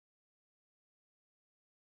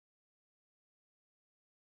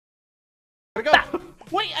I go.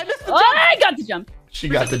 Wait, I missed the jump. I got the jump. She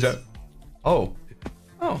got the jump. Oh.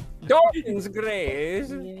 Oh. Dolphins grace.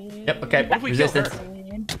 Yep, okay. What if we kill Resistance. her?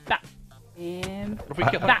 And back. And What if we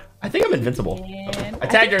kill her? back. I think I'm invincible. And I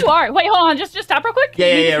tagged her. You are. Wait, hold on. Just stop real quick.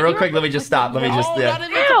 Yeah, real quick. Let me just stop. Let me just, Oh, yeah. not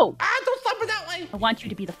invincible. Ow! Ah, don't stop her that way. I want you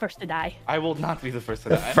to be the first to die. I will not be the first to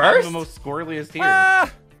The die. I'm first? the most squirreliest here.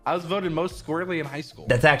 Ah, I was voted most squirrely in high school.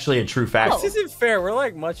 That's actually a true fact. this isn't fair. We're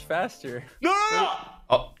like much faster. No.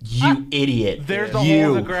 Oh, you idiot. There's a you,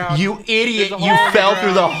 hole in the ground. You idiot. There's a You hole in the fell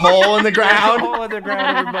through the ground. hole in the There's a ground. hole in the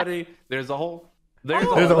ground, everybody. There's a hole. There's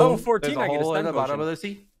Oh, a There's a hole. hole. level 14, There's I a get a hole in stun the bottom potion. of the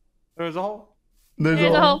sea. There's a hole. There's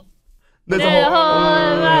There's a hole. There's a There's a hole.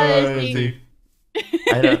 hole in the sea.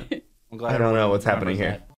 I don't, I'm glad I don't know what's everyone happening remembers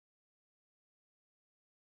here. that.